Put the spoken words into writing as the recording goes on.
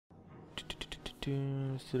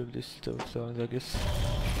Still with this stuff sounds, I guess.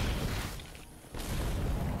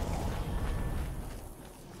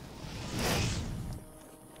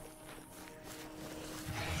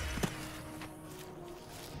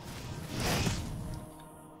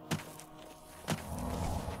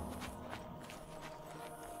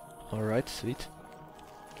 Alright, sweet.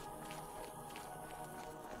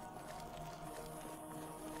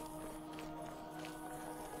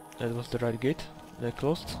 That was the right gate. They're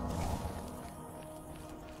closed.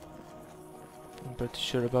 I'm pretty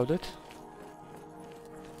sure about it.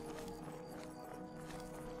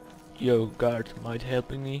 Yo, guard, mind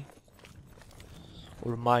helping me?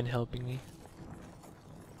 Or mind helping me?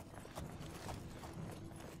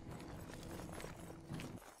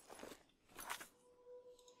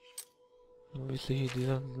 Obviously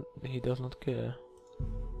he does not care.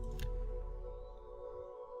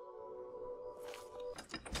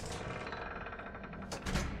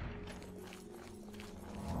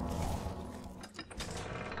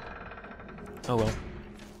 Oh well.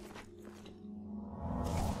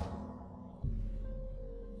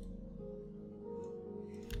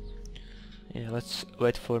 Yeah, let's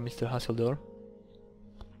wait for Mr. Hasseldor.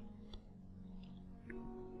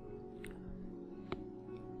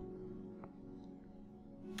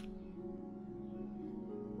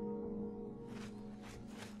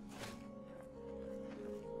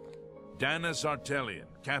 Danis Artelian,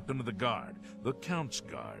 captain of the guard, the Count's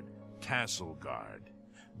guard, castle guard.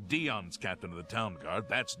 Dion's captain of the town guard,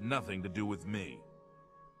 that's nothing to do with me.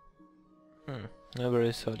 Never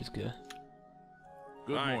really saw this guy.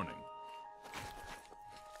 Good morning.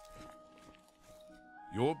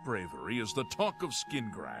 Your bravery is the talk of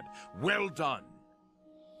Skingrad. Well done.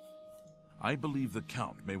 I believe the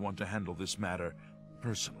Count may want to handle this matter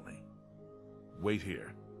personally. Wait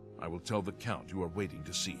here. I will tell the Count you are waiting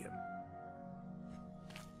to see him.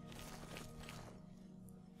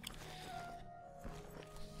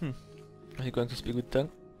 Are you going to speak with the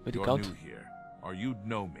You're Count? new here, or you'd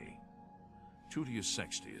know me. Tutius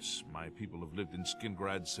Sextius, my people have lived in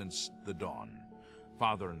Skingrad since the dawn.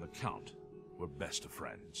 Father and the Count were best of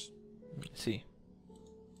friends. See.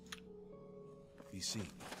 BC.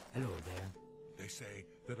 Hello there. They say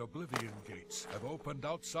that Oblivion gates have opened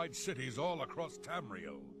outside cities all across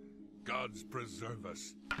Tamriel. Gods preserve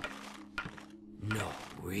us. No,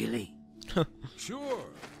 really? Sure.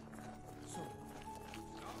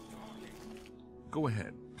 Go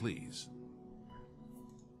ahead, please.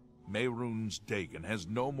 Mehrunes Dagon has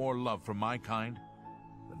no more love for my kind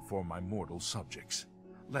than for my mortal subjects.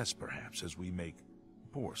 Less, perhaps, as we make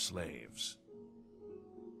poor slaves.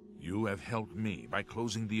 You have helped me by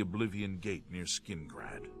closing the Oblivion Gate near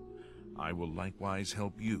Skingrad. I will likewise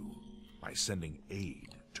help you by sending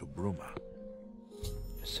aid to Bruma.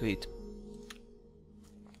 Sweet.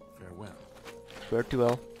 Farewell. Fare thee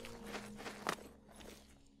well.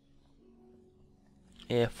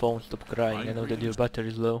 Yeah, phone, stop crying. I know that your battery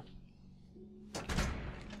is low.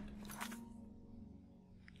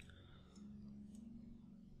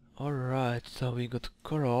 Alright, so we got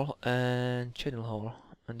Coral and Channel Hall,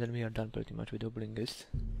 and then we are done pretty much with Oblingus.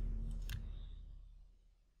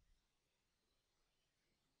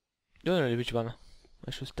 Don't know which one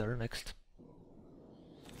I should start next.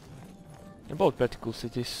 About pretty cool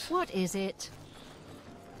cities. What is it?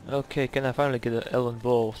 Okay, can I finally get an Elven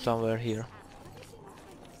Bow somewhere here?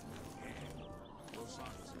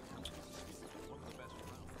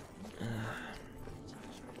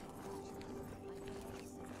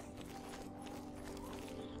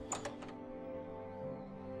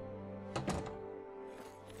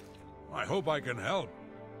 I hope I can help.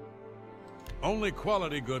 Only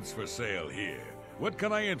quality goods for sale here. What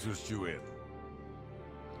can I interest you in?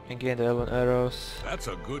 Again, the Elven Arrows. That's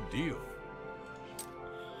a good deal.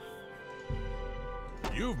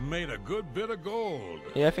 You've made a good bit of gold.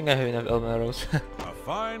 Yeah, I think I have enough Elven Arrows. A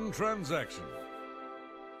fine transaction.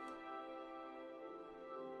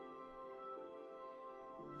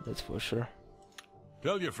 That's for sure.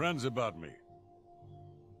 Tell your friends about me.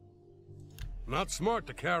 Not smart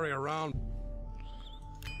to carry around.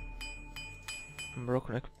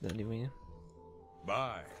 Broken equipment, you mean?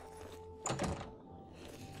 Bye.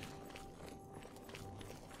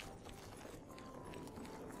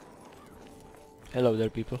 Hello there,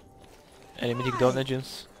 people. Any mythic dawn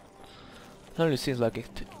engines? It only seems like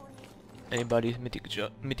it. Anybody's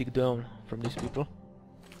mythic dawn from these people.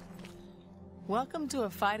 Welcome to A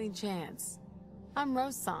Fighting Chance. I'm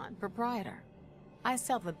Rosan, proprietor. I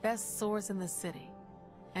sell the best swords in the city,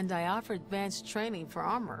 and I offer advanced training for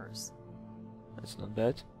armorers. That's not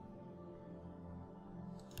bad.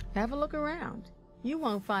 Have a look around. You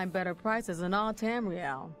won't find better prices in all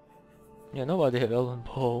Tamriel. Yeah, nobody have elven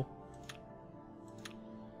bow.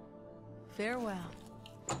 Farewell.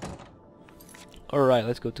 Alright,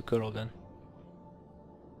 let's go to Coral then.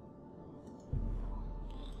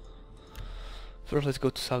 First, let's go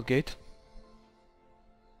to Southgate.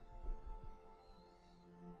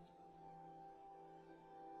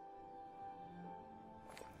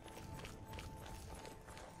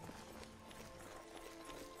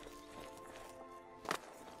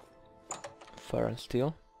 Fire and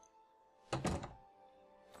Steel.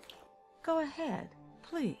 Go ahead,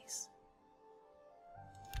 please.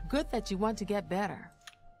 Good that you want to get better.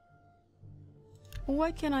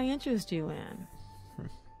 What can I interest you in?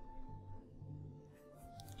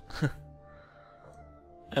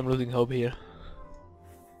 I'm losing hope here.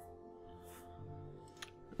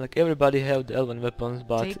 Like everybody have the elven weapons,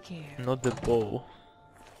 but Take care. not the bow.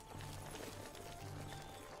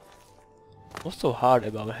 What's so hard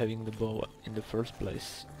about having the bow in the first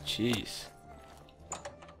place? Jeez.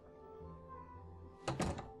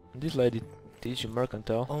 This lady teach you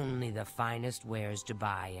mercantile. Only the finest wares to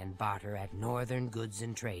buy and barter at Northern Goods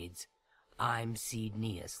and Trades. I'm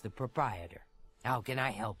Cednius, the proprietor. How can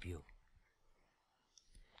I help you?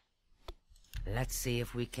 Let's see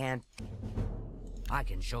if we can't... I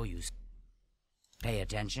can show you. Pay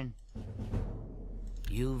attention.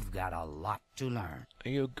 You've got a lot to learn.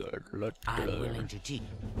 You got a lot to I'm learn, willing to teach.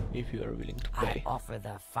 if you are willing to I pay. offer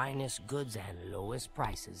the finest goods and lowest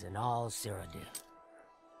prices in all Cyrodiil.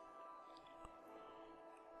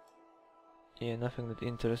 Yeah, nothing that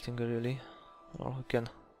interesting really. Or we can...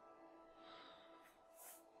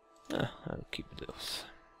 I'll keep those.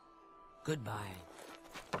 Goodbye.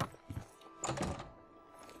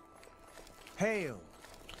 Hail!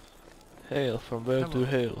 Hail, from where to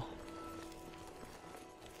hail?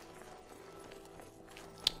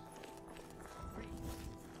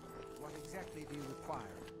 What exactly do you require?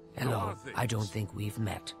 Hello, I don't think we've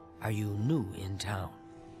met. Are you new in town?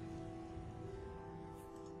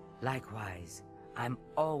 Likewise, I'm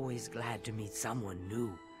always glad to meet someone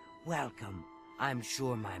new. Welcome. I'm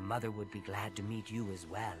sure my mother would be glad to meet you as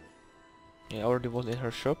well. Yeah, I already was in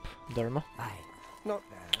her shop, Dharma. Bye. Not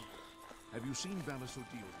bad. Have you seen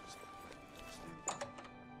Valasodios?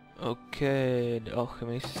 Okay, the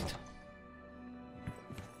alchemist.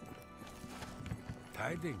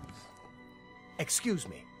 Tidings. Excuse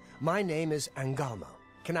me. My name is Angamo.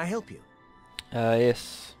 Can I help you?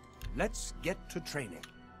 Yes. Let's get to training.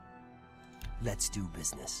 Let's do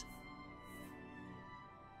business.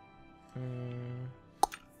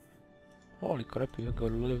 Holy crap, you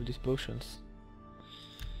got a lot of these potions.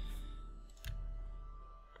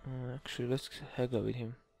 Actually, let's haggle with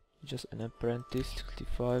him. Just an apprentice,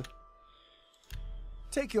 65.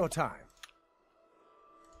 Take your time.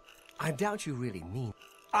 I doubt you really mean...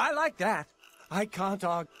 I like that. I can't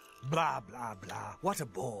argue. Blah, blah, blah. What a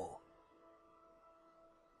bore.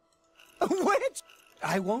 Wait!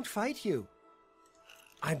 I won't fight you.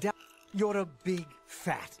 I doubt... You're a big,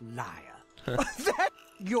 fat liar. That...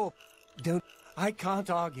 You're... Don't... I can't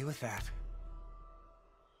argue with that.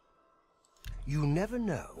 You never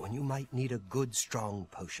know when you might need a good, strong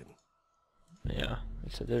potion. Yeah,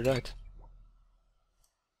 it's they're right.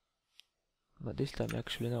 But this time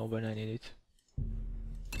actually know when I need it.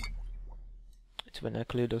 It's when I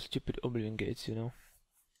clear those stupid Oblivion gates, you know.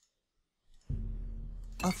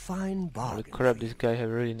 A fine bargain. Holy crap, for you. this guy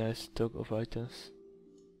have really nice stock of items.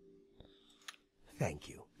 Thank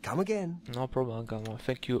you. Come again. No problem, Gamma.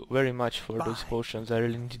 Thank you very much for those Bye. potions, I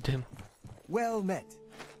really need them. Well met.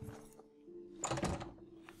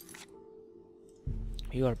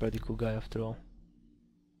 You are a pretty cool guy after all.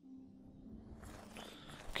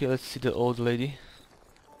 Okay, let's see the old lady.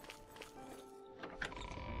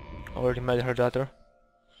 Already met her daughter.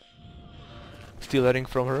 Still a ring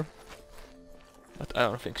from her. But I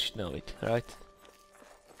don't think she'd know it, right?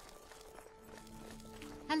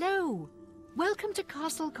 Hello. Welcome to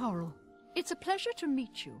Castle Coral. It's a pleasure to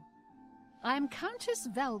meet you. I am Countess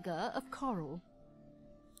Velga of Coral.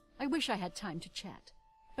 I wish I had time to chat,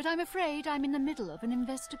 but I'm afraid I'm in the middle of an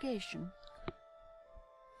investigation.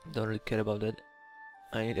 Don't really care about that.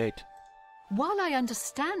 I need 8. While I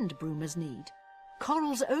understand Bruma's need,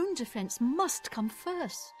 Coral's own defense must come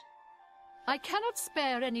first. I cannot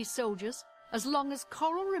spare any soldiers as long as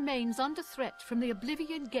Coral remains under threat from the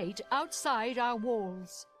Oblivion Gate outside our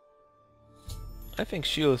walls. I think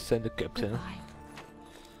she'll send the captain. Goodbye.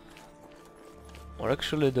 Or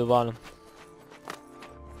actually the one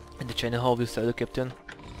in the China Hall will send the captain.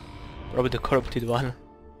 Probably the corrupted one.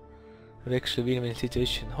 Will actually win-win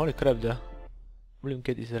situation. Holy crap, the Oblivion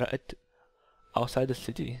Gate is right outside the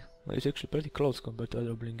city. But it's actually pretty close compared to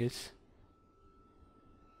other Oblivion Gates.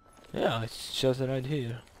 Yeah, it's just right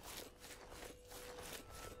here.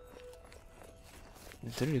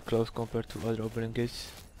 It's really close compared to other opening gates.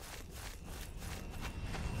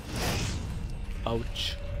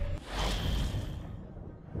 Ouch.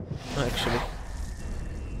 No, actually.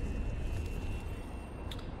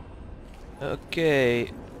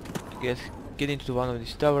 Okay. Get into one of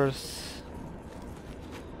these towers.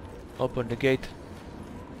 Open the gate.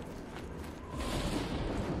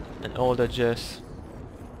 And all that jazz.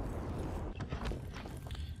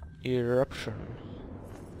 Eruption.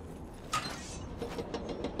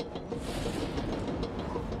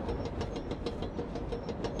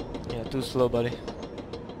 Yeah, too slow, buddy.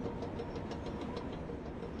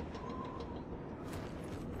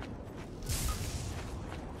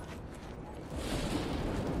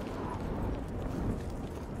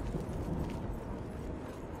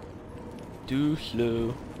 Too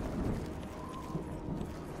slow.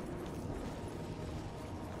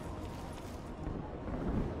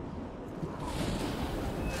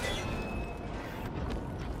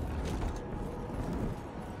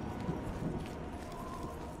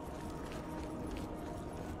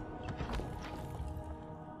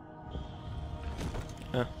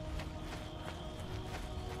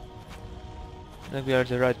 I think we are at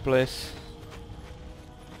the right place.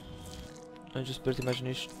 I just pretty much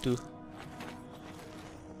need to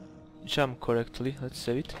jump correctly. Let's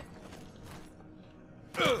save it.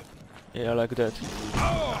 Yeah, like that.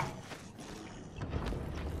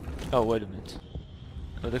 Oh, wait a minute.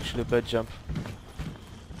 Not actually a bad jump.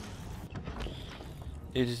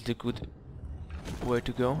 It is the good way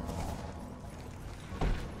to go.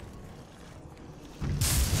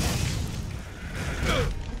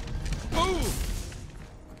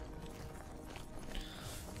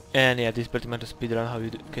 And yeah, this is pretty much a speedrun. How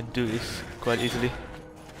you can do this quite easily.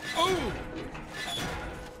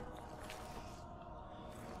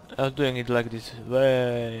 I was doing it like this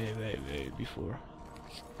way before.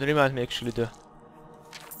 It reminds me actually the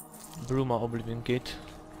Bruma Oblivion gate.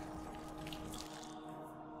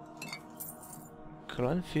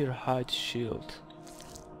 Clanfear Hide Shield.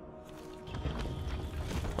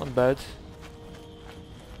 Not bad.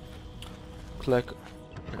 Looks like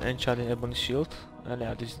an enchanted ebony shield. And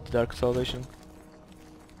yeah, this is the Dark Salvation.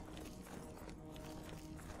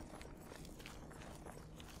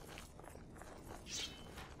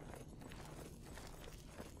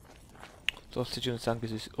 So Oxygen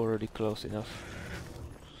Sanctus is already close enough.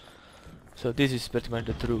 So this is pretty much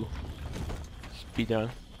the true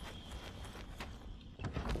speedrun.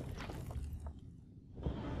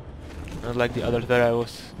 Not like the others where I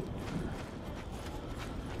was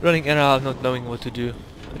running around not knowing what to do.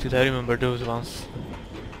 Until I remember those ones.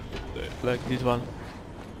 Like this one.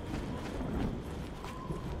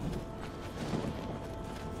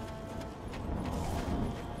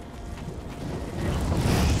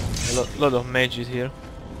 A lot of mages here.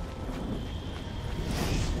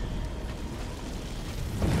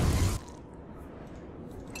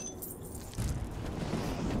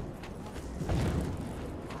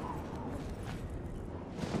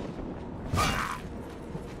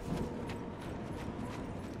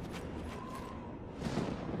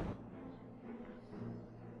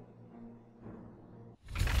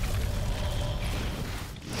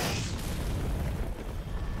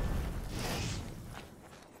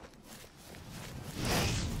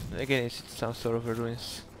 Again, it's some sort of a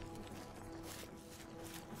ruins.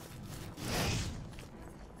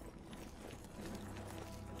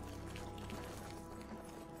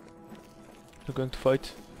 We're going to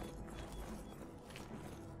fight.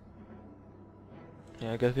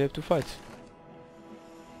 Yeah, I guess we have to fight.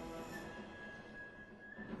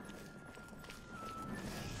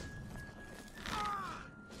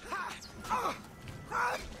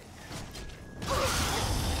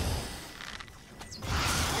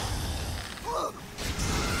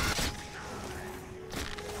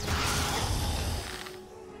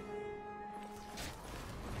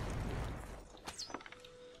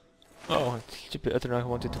 Oh, stupid Eternal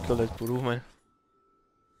wanted to kill that poor woman.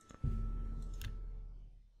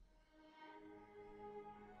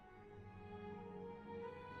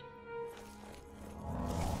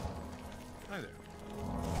 Hi there.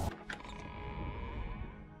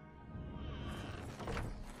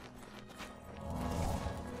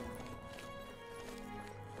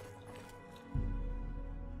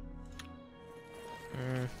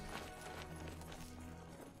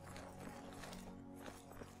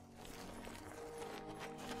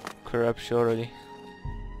 Corruption already.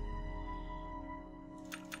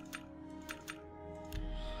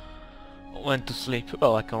 Went to sleep.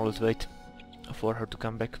 Well, I can always wait for her to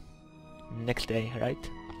come back next day, right?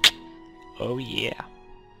 Oh yeah.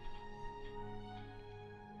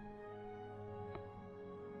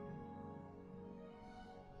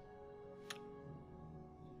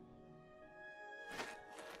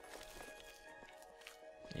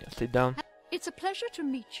 stay down. It's a pleasure to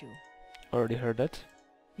meet you. Already heard that.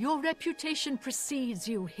 Your reputation precedes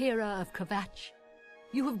you, Hera of Kvatch.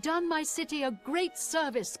 You have done my city a great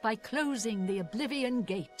service by closing the Oblivion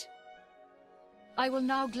Gate. I will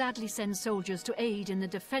now gladly send soldiers to aid in the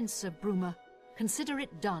defense of Bruma. Consider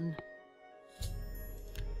it done.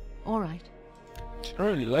 All right. She don't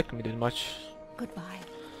really like me that much, Goodbye.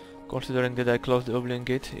 considering that I closed the Oblivion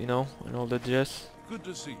Gate, you know, and all that jazz. Good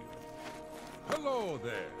to see you. Hello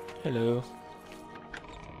there. Hello.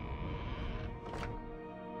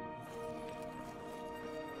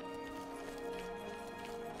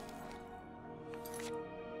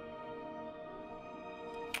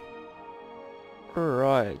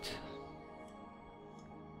 Right.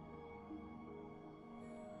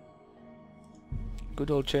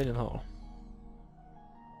 Good old Chaden Hall.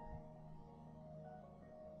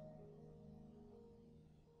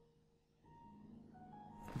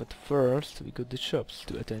 But first, we got the shops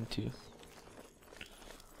to attend to.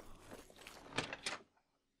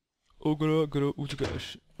 Ogra gra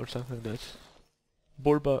uzgash, or something like that.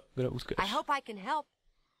 Borba gra uzgash. I hope I can help.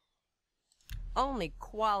 Only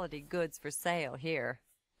quality goods for sale here.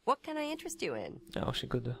 What can I interest you in? Oh, she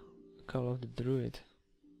got the Call of the Druid.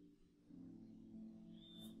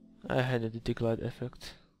 I had a detect light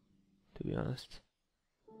effect, to be honest.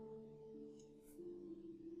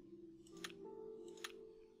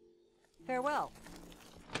 Farewell.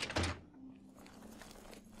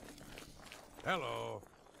 Hello.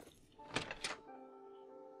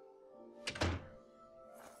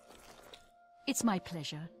 It's my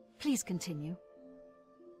pleasure. Please continue.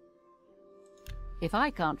 If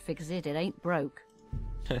I can't fix it, it ain't broke.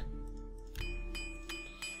 Have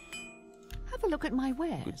a look at my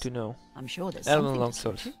wares. Good to know. I'm sure there's Elven something to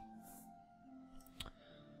longsword. suit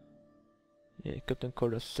you. Yeah, Captain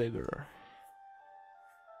Corda's Saber.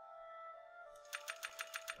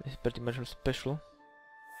 This is pretty much special.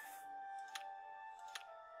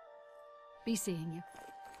 Be seeing you.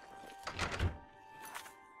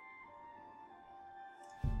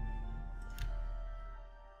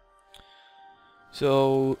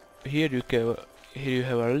 So here you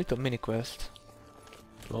have a little mini quest.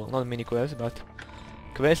 Well, not a mini quest, but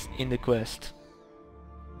quest in the quest.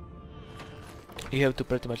 You have to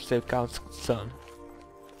pretty much save Count's son.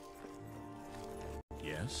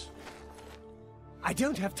 Yes? I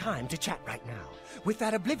don't have time to chat right now. With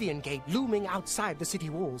that Oblivion Gate looming outside the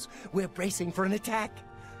city walls, we're bracing for an attack.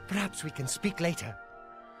 Perhaps we can speak later.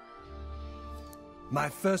 My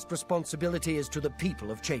first responsibility is to the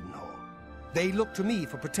people of Cheydinhall. They look to me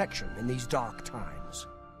for protection in these dark times.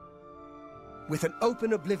 With an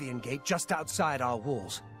open Oblivion Gate just outside our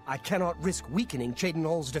walls, I cannot risk weakening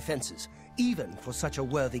Cheydinhall's defenses, even for such a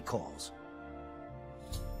worthy cause.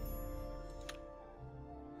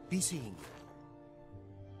 Be seeing you.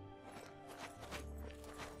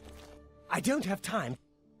 I don't have time.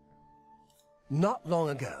 Not long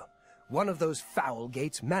ago, one of those foul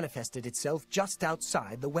gates manifested itself just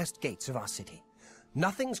outside the west gates of our city.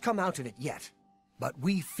 Nothing's come out of it yet, but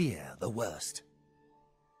we fear the worst.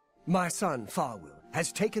 My son, Farwil,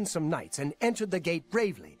 has taken some knights and entered the gate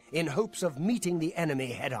bravely in hopes of meeting the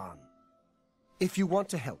enemy head-on. If you want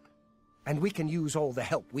to help, and we can use all the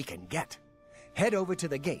help we can get, head over to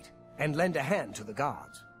the gate and lend a hand to the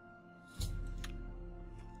guards.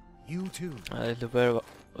 You too. The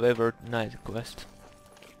Wayward Knight quest.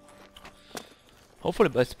 Hopefully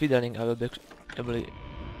by speedrunning I will be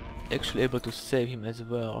actually able to save him as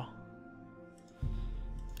well.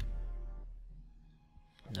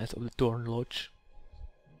 Nice of the Torn Lodge.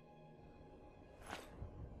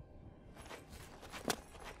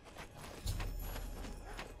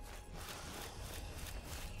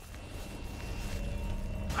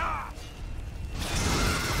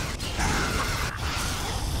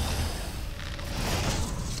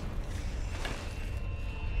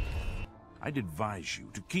 I'd advise you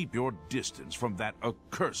to keep your distance from that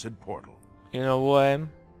accursed portal. You know who I am?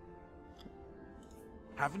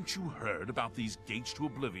 Haven't you heard about these gates to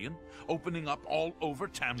Oblivion opening up all over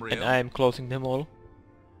Tamriel? And I am closing them all.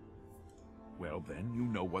 Well, then you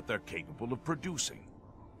know what they're capable of producing.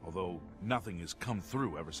 Although nothing has come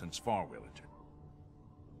through ever since Farwil entered.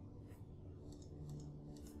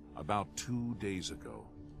 About 2 days ago,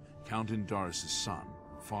 Count Indarys' son,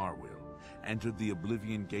 Farwil, entered the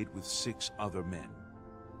Oblivion Gate with 6 other men.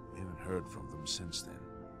 We haven't heard from them since then.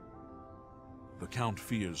 The Count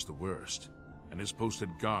fears the worst, and has posted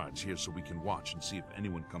guards here so we can watch and see if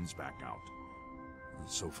anyone comes back out. And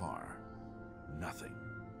so far, nothing.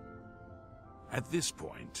 At this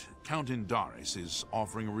point, Count Indarys is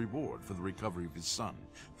offering a reward for the recovery of his son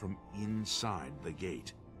from inside the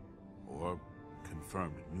gate. Or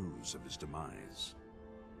unconfirmed news of his demise.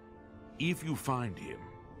 If you find him,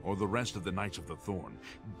 or the rest of the Knights of the Thorn,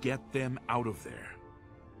 get them out of there.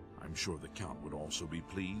 I'm sure the Count would also be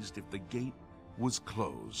pleased if the gate was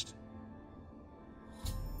closed.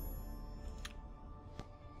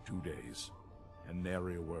 2 days, and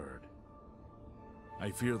nary a word.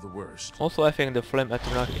 I fear the worst. Also, I think the flame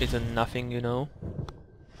attack isn't nothing, you know.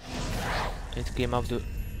 It came out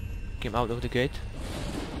of the gate.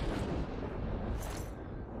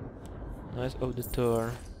 Nice of the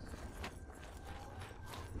turn.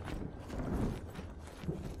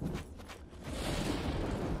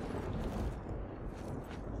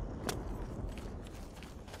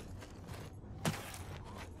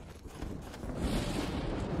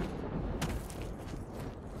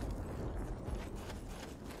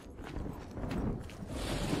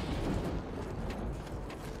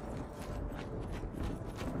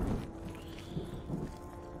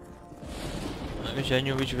 I wish I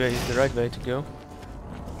knew which way is the right way to go.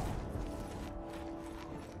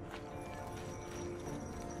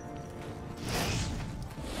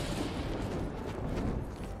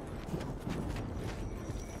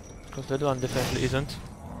 Because that one definitely isn't.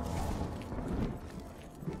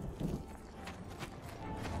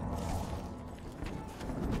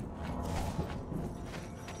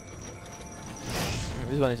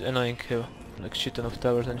 This one is annoying here, like shit ton of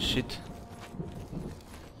towers and shit.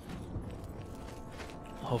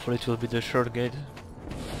 Hopefully it will be the short gate.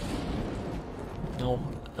 No,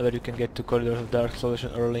 where you can get to Corridors of Dark solution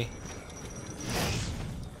early.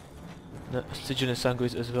 The Sigil and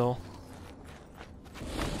Sanguis as well.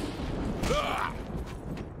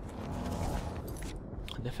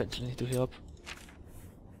 Definitely need to heal up.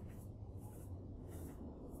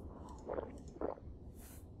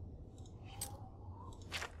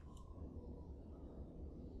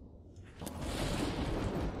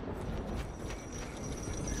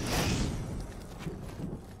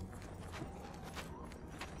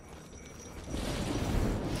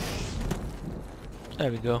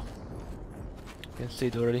 There we go. You can see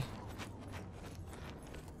it already.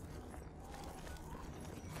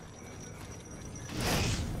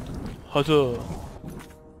 Huzzah!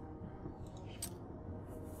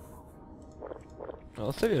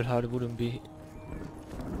 Well, Severe Heart wouldn't be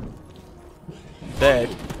bad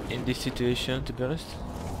in this situation, to be honest.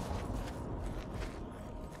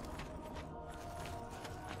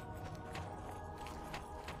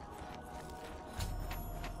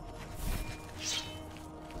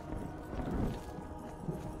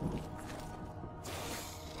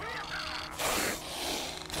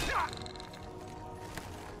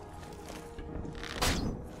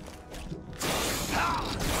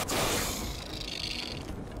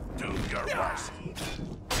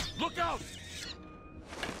 Look out!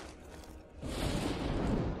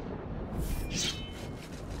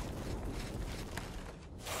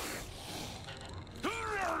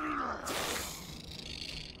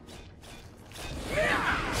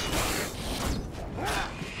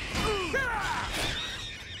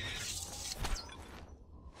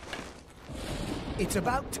 It's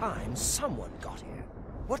about time someone got here.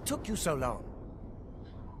 What took you so long?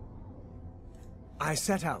 I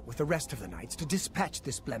set out with the rest of the knights to dispatch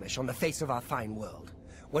this blemish on the face of our fine world.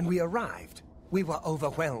 When we arrived, we were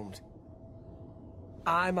overwhelmed.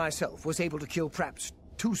 I myself was able to kill perhaps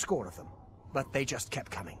 200 of them, but they just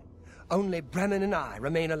kept coming. Only Bremen and I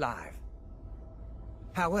remain alive.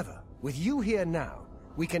 However, with you here now,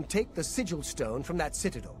 we can take the sigil stone from that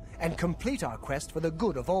citadel and complete our quest for the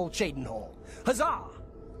good of all Cheydinhal. Huzzah!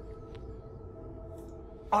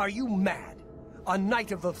 Are you mad? A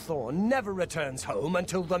Knight of the Thorn never returns home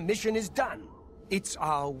until the mission is done. It's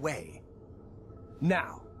our way.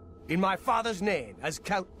 Now, in my father's name, as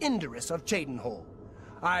Count Indarys of Cheydinhal,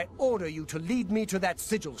 I order you to lead me to that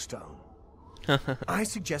sigil stone. I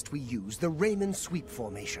suggest we use the Raymond sweep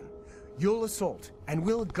formation. You'll assault, and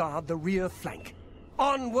we'll guard the rear flank.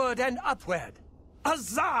 Onward and upward!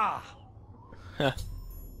 Huzzah! The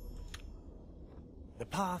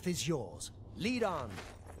path is yours. Lead on.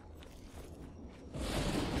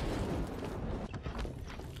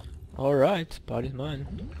 Alright, party's mine.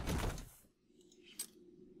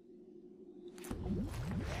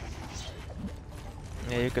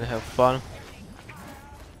 Yeah, you can have fun.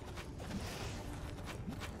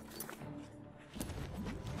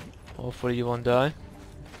 Hopefully you won't die.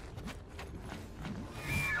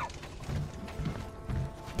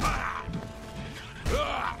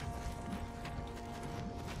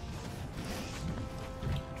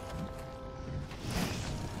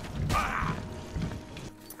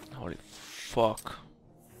 Holy fuck.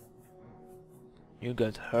 You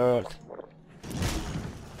got hurt.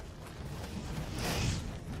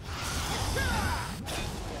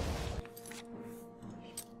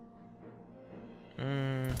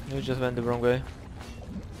 You just went the wrong way.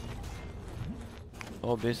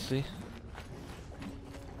 Obviously.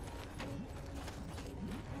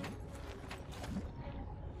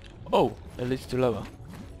 Oh, it leads to lava.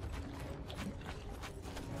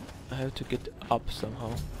 I have to get up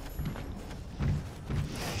somehow.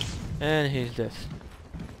 And he's dead.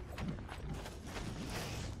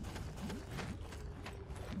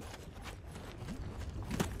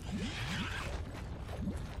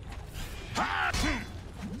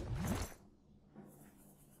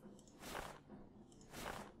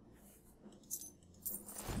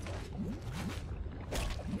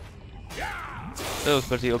 That was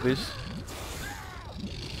pretty obvious.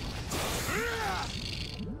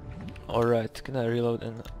 Alright, can I reload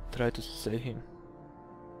and try to save him?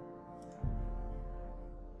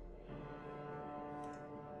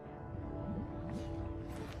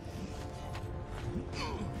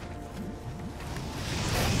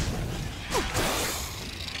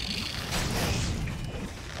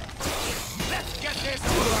 Let's get this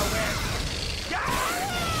over with!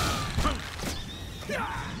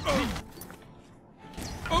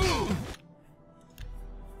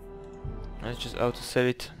 Let's just auto-save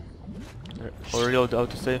it. Or reload the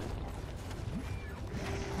auto-save.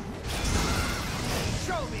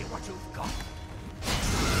 Show me what you've got!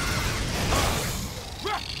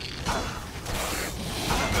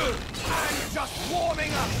 I'm just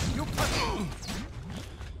warming up! You can...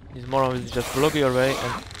 This moron will just block your way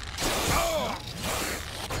and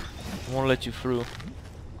won't let you through.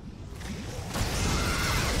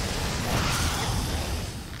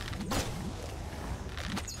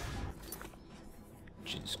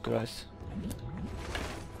 Jesus Christ.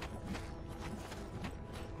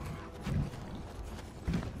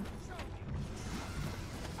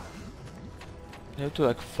 You have to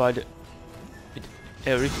like fight with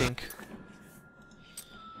everything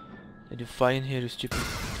that you find here, you stupid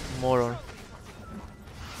moron.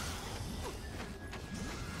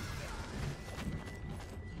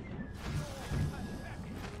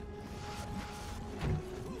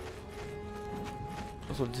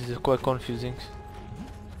 Also, this is quite confusing.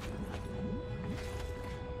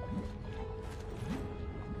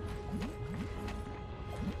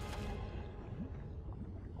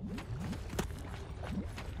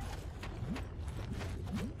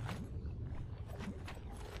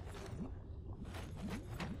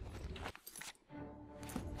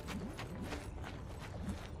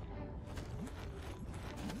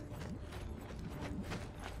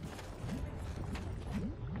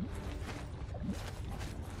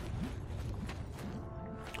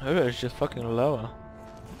 Everywhere is just fucking lava.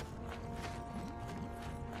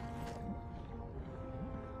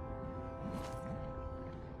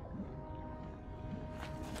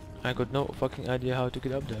 I got no fucking idea how to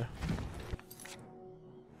get up there,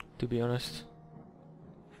 to be honest.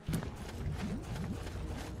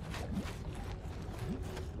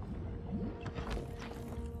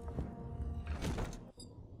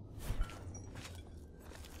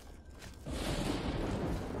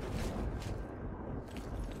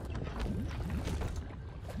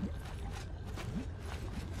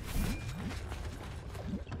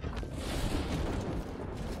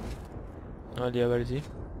 No idea where is he?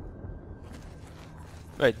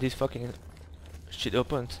 Wait, this fucking shit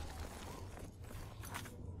opened.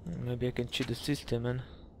 Maybe I can cheat the system and...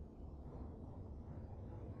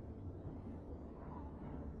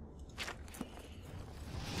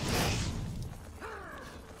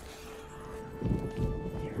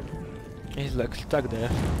 He's like stuck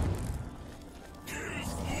there.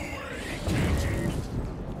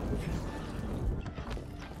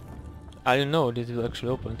 I didn't know this is actually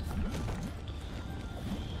opened.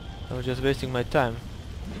 I was just wasting my time.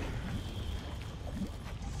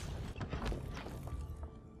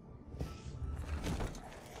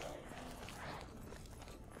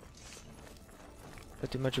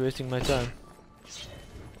 Pretty much wasting my time.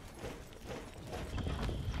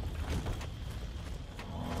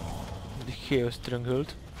 The Chaos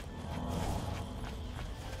Stronghold.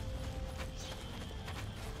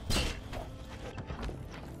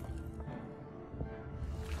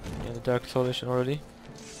 Yeah, the Dark Solution already.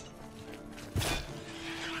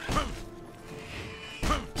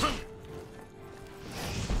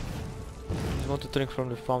 I want to drink from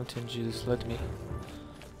the fountain, Jesus, let me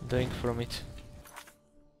drink from it.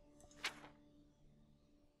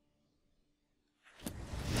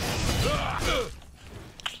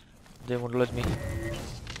 They won't let me.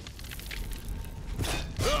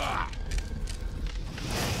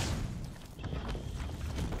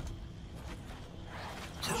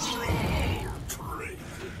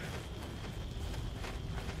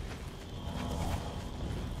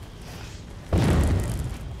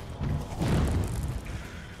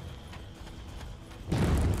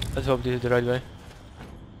 Let's hope this is the right way.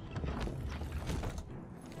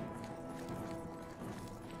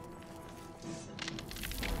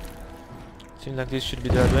 Seems like this should be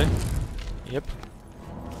the right way. Yep.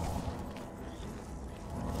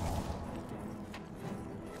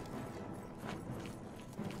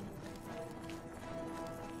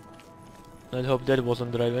 Let's hope that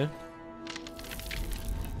wasn't the right way.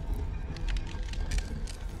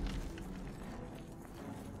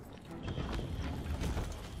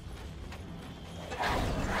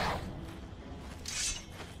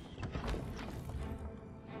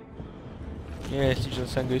 Yeah, sigil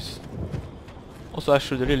sanguis. Also, I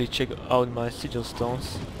should really check out my sigil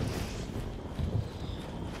stones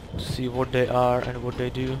to see what they are and what they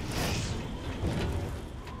do.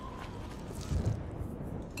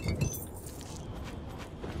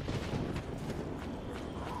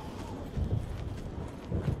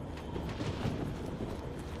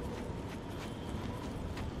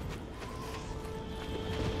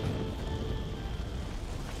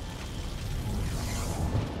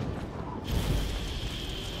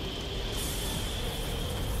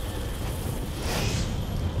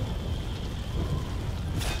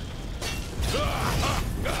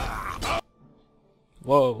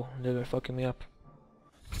 Whoa, they were fucking me up.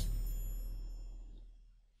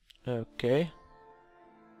 Okay.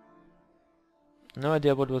 No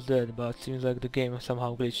idea what was that, but seems like the game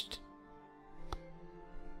somehow glitched.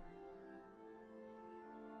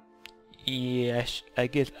 Yes, I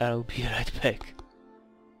guess I'll be right back.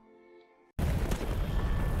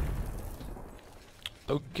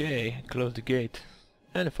 Okay, close the gate.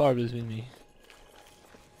 And the Farwil is with me.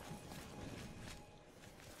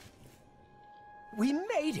 We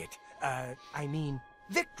made it! I mean,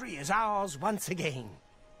 victory is ours once again.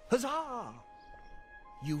 Huzzah!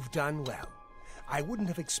 You've done well. I wouldn't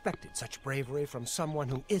have expected such bravery from someone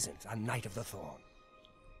who isn't a Knight of the Thorn.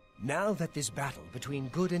 Now that this battle between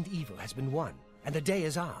good and evil has been won, and the day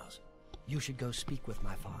is ours, you should go speak with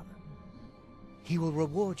my father. He will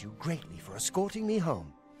reward you greatly for escorting me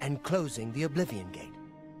home and closing the Oblivion Gate.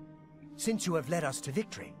 Since you have led us to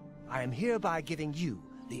victory, I am hereby giving you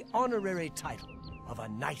the honorary title of a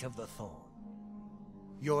Knight of the Thorn.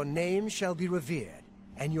 Your name shall be revered,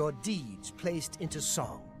 and your deeds placed into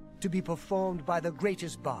song, to be performed by the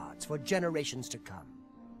greatest bards for generations to come.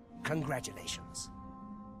 Congratulations.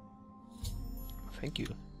 Thank you.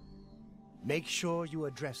 Make sure you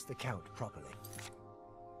address the Count properly.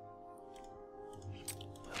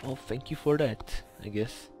 Well, thank you for that, I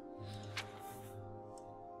guess.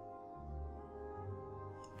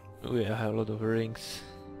 Oh yeah, I have a lot of rings.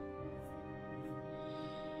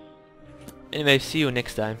 Anyway, see you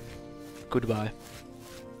next time. Goodbye.